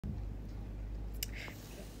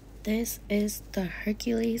This is the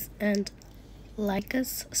Hercules and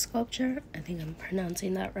Lichas sculpture. I think I'm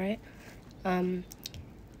pronouncing that right.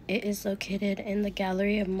 It is located in the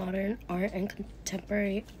Gallery of Modern Art and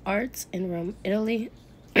Contemporary Arts in Rome, Italy.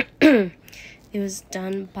 It was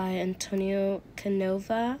done by Antonio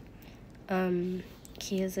Canova.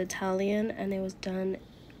 He is Italian, and it was done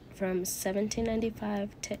from 1795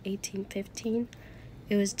 to 1815.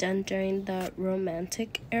 It was done during the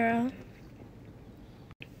Romantic era.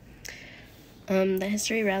 The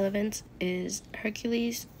history relevance is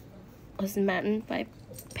Hercules was maddened by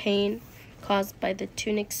pain caused by the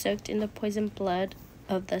tunic soaked in the poisoned blood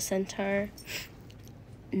of the centaur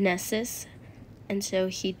Nessus, and so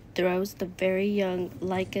he throws the very young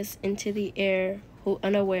Lichas into the air, who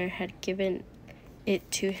unaware had given it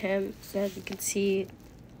to him. So as you can see,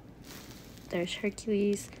 there's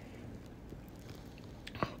Hercules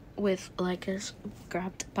with Lichas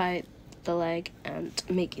grabbed by the leg and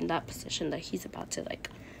making that position that he's about to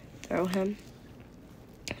throw him.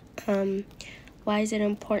 Why is it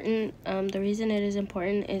important? The reason it is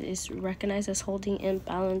important, it is recognized as holding in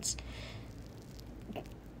balance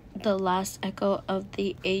the last echo of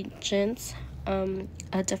the ancients.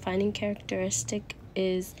 A defining characteristic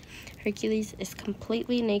is Hercules is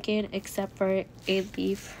completely naked except for a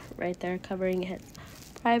leaf right there covering his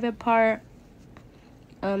private part.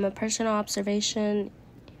 A personal observation,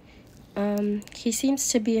 he seems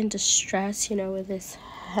to be in distress, with his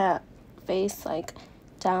face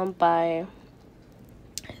down by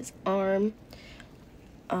his arm.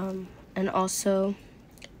 And also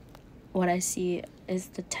what I see is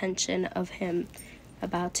the tension of him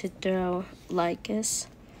about to throw Lichas.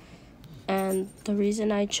 And the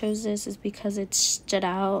reason I chose this is because it stood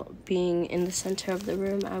out being in the center of the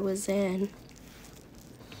room I was in.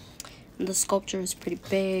 And the sculpture is pretty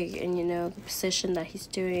big, and the position that he's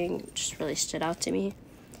doing just really stood out to me.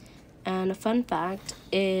 And a fun fact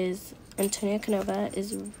is Antonio Canova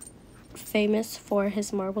is famous for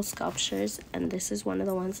his marble sculptures, and this is one of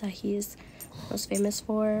the ones that he is most famous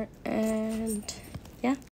for. And yeah.